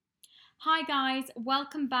Hi guys,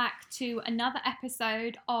 welcome back to another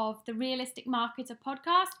episode of the Realistic Marketer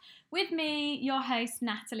podcast with me, your host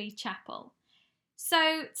Natalie Chappell.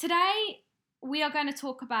 So today we are going to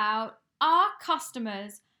talk about, are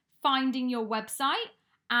customers finding your website,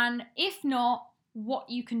 and if not, what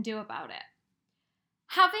you can do about it.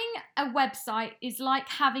 Having a website is like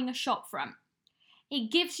having a shop front.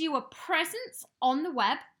 It gives you a presence on the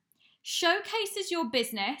web, showcases your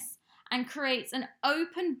business, and creates an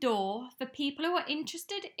open door for people who are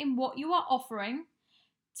interested in what you are offering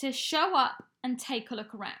to show up and take a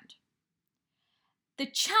look around. The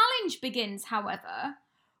challenge begins, however,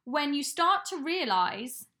 when you start to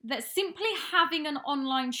realise that simply having an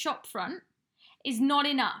online shopfront is not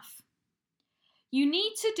enough. You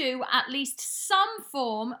need to do at least some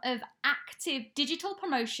form of active digital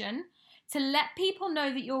promotion to let people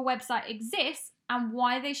know that your website exists and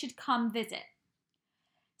why they should come visit.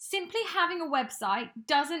 Simply having a website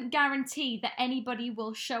doesn't guarantee that anybody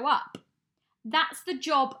will show up. That's the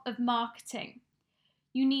job of marketing.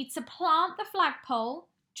 You need to plant the flagpole,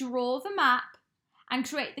 draw the map, and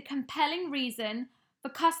create the compelling reason for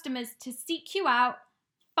customers to seek you out,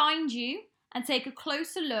 find you, and take a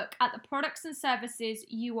closer look at the products and services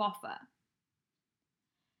you offer.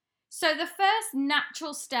 So the first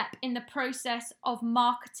natural step in the process of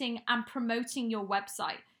marketing and promoting your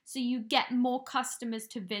website, so you get more customers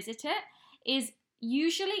to visit it, is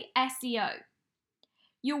usually SEO.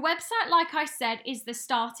 Your website, like I said, is the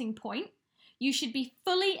starting point. You should be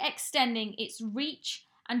fully extending its reach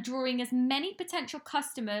and drawing as many potential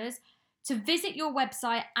customers to visit your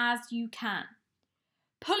website as you can.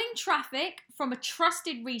 Pulling traffic from a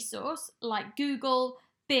trusted resource like Google,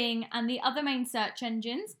 Bing, and the other main search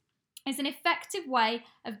engines is an effective way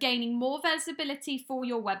of gaining more visibility for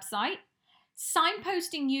your website,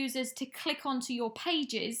 signposting users to click onto your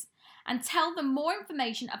pages, and tell them more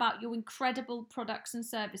information about your incredible products and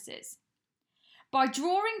services. By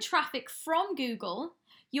drawing traffic from Google,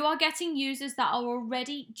 you are getting users that are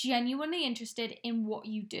already genuinely interested in what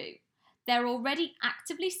you do. They're already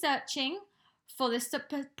actively searching for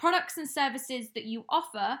the products and services that you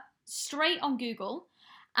offer straight on Google,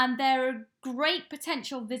 and they're a great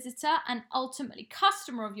potential visitor and ultimately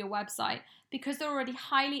customer of your website because they're already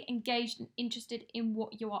highly engaged and interested in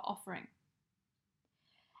what you are offering.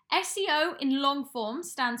 SEO in long form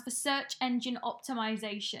stands for search engine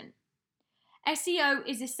optimization. SEO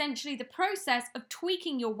is essentially the process of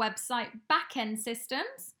tweaking your website backend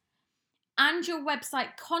systems and your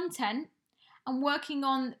website content and working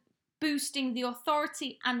on boosting the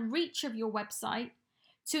authority and reach of your website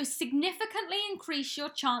to significantly increase your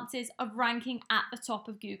chances of ranking at the top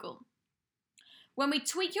of Google. When we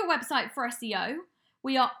tweak your website for SEO,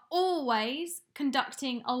 we are always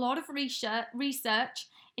conducting a lot of research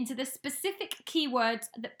into the specific keywords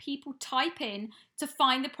that people type in to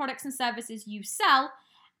find the products and services you sell,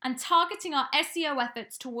 and targeting our SEO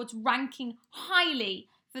efforts towards ranking highly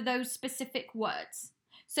for those specific words,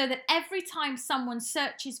 so that every time someone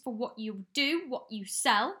searches for what you do, what you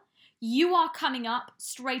sell, you are coming up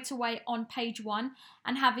straight away on page one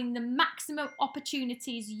and having the maximum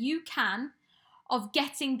opportunities you can of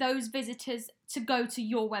getting those visitors to go to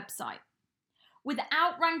your website.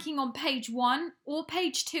 Without ranking on page 1 or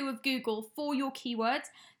page 2 of Google for your keywords,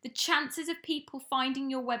 the chances of people finding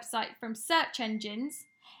your website from search engines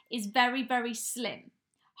is very, very slim.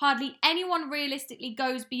 Hardly anyone realistically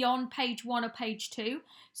goes beyond page 1 or page 2,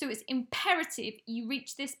 so it's imperative you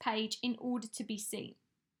reach this page in order to be seen.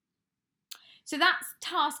 So that's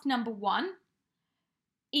task number 1.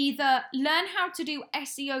 Either learn how to do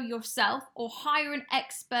SEO yourself or hire an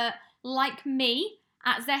expert like me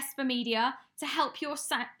at Zesper Media to help your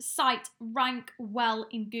site rank well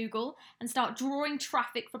in Google and start drawing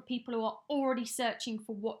traffic from people who are already searching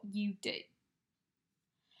for what you do.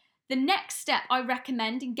 The next step I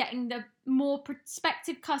recommend in getting the more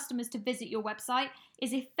prospective customers to visit your website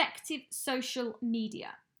is effective social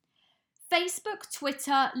media. Facebook,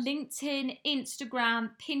 Twitter, LinkedIn,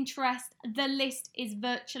 Instagram, Pinterest, the list is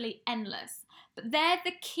virtually endless. But they're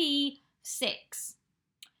the key 6.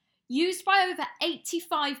 Used by over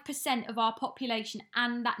 85% of our population,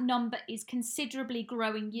 and that number is considerably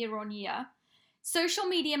growing year on year. Social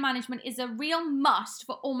media management is a real must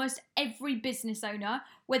for almost every business owner,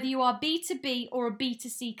 whether you are B2B or a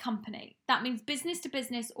B2C company. That means business to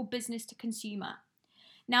business or business to consumer.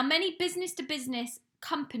 Now, many business to business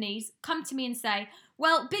companies come to me and say,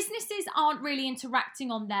 well, businesses aren't really interacting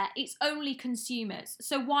on there, it's only consumers.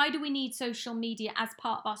 So why do we need social media as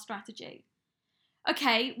part of our strategy?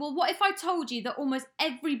 Okay, well, what if I told you that almost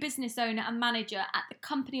every business owner and manager at the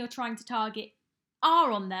company you're trying to target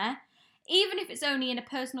are on there, even if it's only in a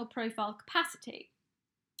personal profile capacity.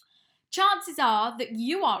 Chances are that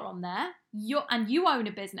you are on there and you own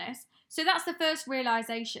a business, so that's the first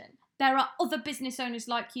realisation. There are other business owners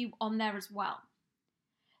like you on there as well.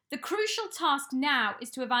 The crucial task now is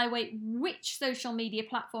to evaluate which social media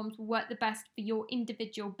platforms will work the best for your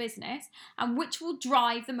individual business and which will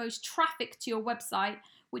drive the most traffic to your website,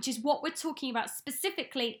 which is what we're talking about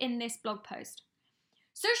specifically in this blog post.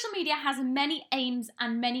 Social media has many aims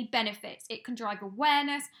and many benefits. It can drive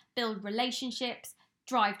awareness, build relationships,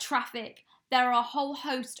 drive traffic. There are a whole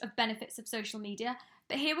host of benefits of social media,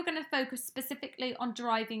 but here we're going to focus specifically on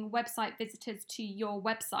driving website visitors to your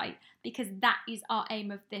website because that is our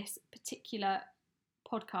aim of this particular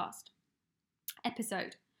podcast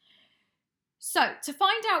episode. So, to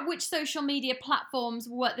find out which social media platforms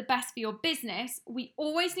will work the best for your business, we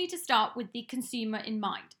always need to start with the consumer in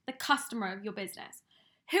mind, the customer of your business.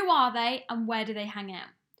 Who are they and where do they hang out?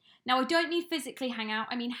 Now, I don't mean physically hang out,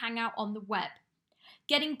 I mean hang out on the web.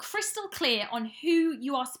 Getting crystal clear on who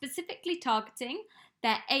you are specifically targeting,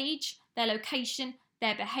 their age, their location,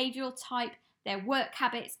 their behavioural type, their work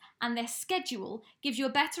habits, and their schedule gives you a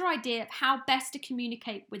better idea of how best to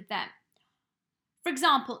communicate with them. For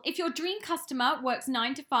example, if your dream customer works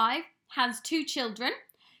 9 to 5, has 2 children,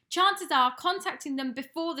 chances are contacting them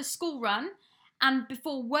before the school run and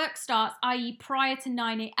before work starts, i.e. prior to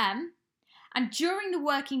 9 a.m, and during the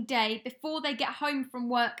working day before they get home from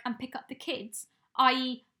work and pick up the kids,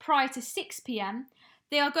 i.e. prior to 6 p.m,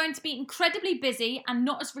 they are going to be incredibly busy and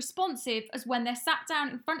not as responsive as when they're sat down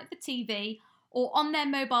in front of the TV or on their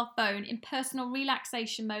mobile phone in personal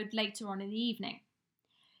relaxation mode later on in the evening.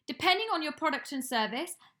 Depending on your product and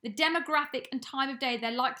service, the demographic and time of day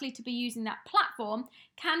they're likely to be using that platform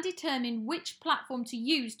can determine which platform to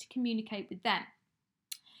use to communicate with them.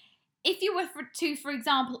 If you were to, for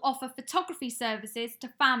example, offer photography services to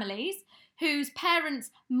families whose parents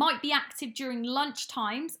might be active during lunch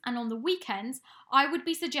times and on the weekends, I would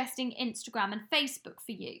be suggesting Instagram and Facebook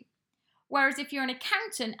for you. Whereas if you're an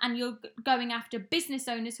accountant and you're going after business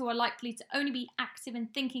owners who are likely to only be active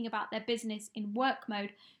and thinking about their business in work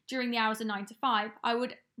mode during the hours of 9 to 5, I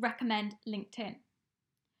would recommend LinkedIn.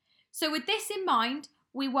 So with this in mind,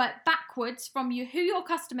 we work backwards from who your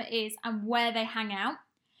customer is and where they hang out,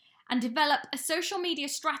 and develop a social media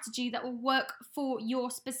strategy that will work for your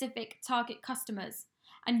specific target customers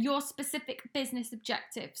and your specific business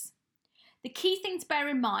objectives. The key thing to bear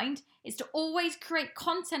in mind is to always create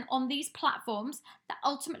content on these platforms that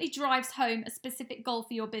ultimately drives home a specific goal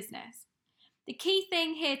for your business. The key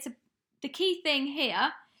thing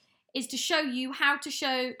here is to show you how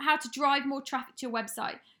to drive more traffic to your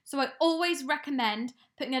website. So I always recommend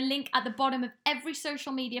putting a link at the bottom of every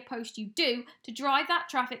social media post you do to drive that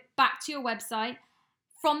traffic back to your website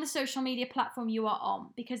from the social media platform you are on,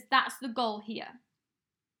 because that's the goal here.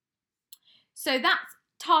 So that's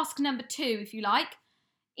task number 2, if you like.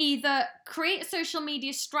 Either create a social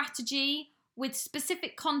media strategy with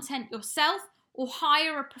specific content yourself or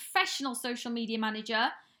hire a professional social media manager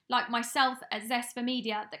like myself at Zest for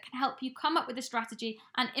Media that can help you come up with a strategy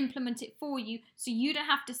and implement it for you so you don't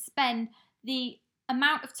have to spend the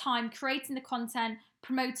amount of time creating the content,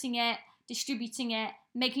 promoting it, distributing it,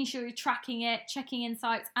 making sure you're tracking it, checking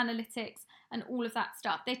insights, analytics, and all of that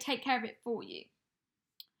stuff. They take care of it for you.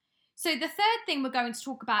 So the third thing we're going to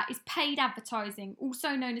talk about is paid advertising, also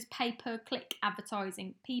known as pay-per-click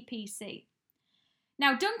advertising, PPC.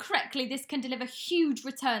 Now, done correctly, this can deliver huge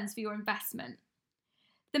returns for your investment.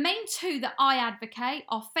 The main 2 that I advocate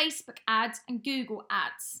are Facebook ads and Google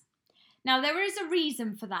ads. Now, there is a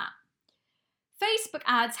reason for that. Facebook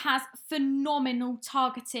ads has phenomenal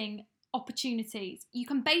targeting opportunities. You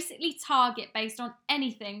can basically target based on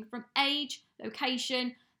anything from age,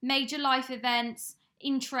 location, major life events,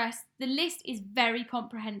 interest. The list is very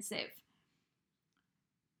comprehensive.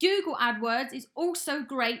 Google AdWords is also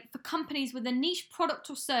great for companies with a niche product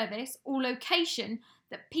or service or location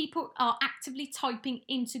that people are actively typing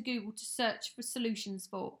into Google to search for solutions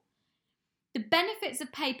for. The benefits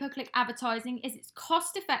of pay-per-click advertising is it's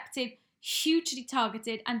cost-effective, hugely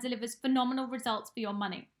targeted, and delivers phenomenal results for your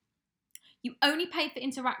money. You only pay for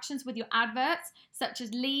interactions with your adverts, such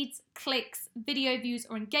as leads, clicks, video views,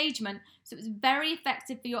 or engagement, so it's very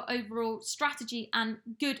effective for your overall strategy and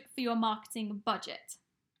good for your marketing budget.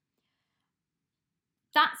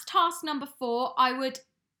 That's task number 4.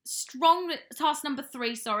 Task number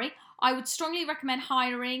 3, I would strongly recommend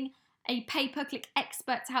hiring a pay-per-click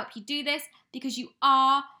expert to help you do this, because you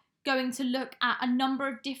are going to look at a number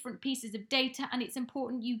of different pieces of data and it's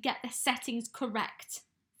important you get the settings correct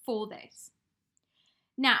for this.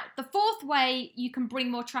 Now, the fourth way you can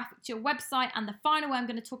bring more traffic to your website, and the final way I'm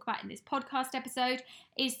going to talk about in this podcast episode,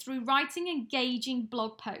 is through writing engaging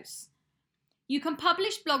blog posts. You can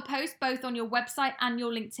publish blog posts both on your website and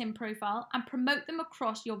your LinkedIn profile and promote them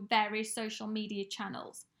across your various social media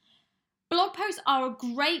channels. Blog posts are a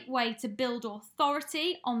great way to build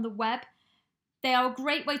authority on the web. They are a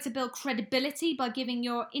great way to build credibility by giving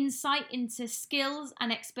your insight into skills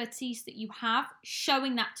and expertise that you have,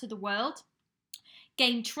 showing that to the world.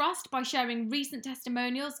 Gain trust by sharing recent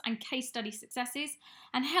testimonials and case study successes,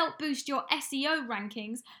 and help boost your SEO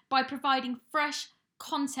rankings by providing fresh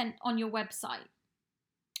content on your website.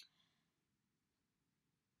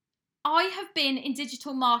 I have been in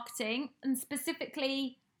digital marketing, and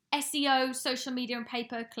specifically SEO, social media and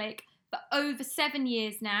pay-per-click, for over 7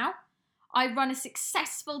 years now. I run a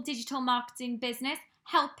successful digital marketing business,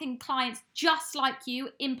 helping clients just like you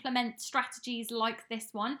implement strategies like this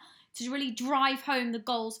one to really drive home the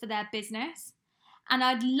goals for their business. And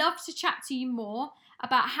I'd love to chat to you more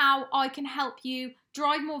about how I can help you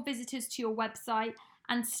drive more visitors to your website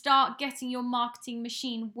and start getting your marketing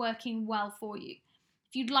machine working well for you.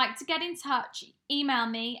 If you'd like to get in touch, email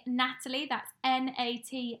me, Natalie, that's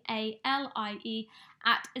Natalie,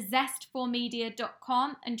 at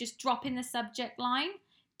zestformedia.com, and just drop in the subject line,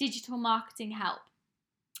 Digital Marketing Help.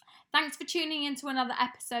 Thanks for tuning in to another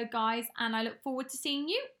episode, guys, and I look forward to seeing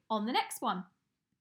you on the next one.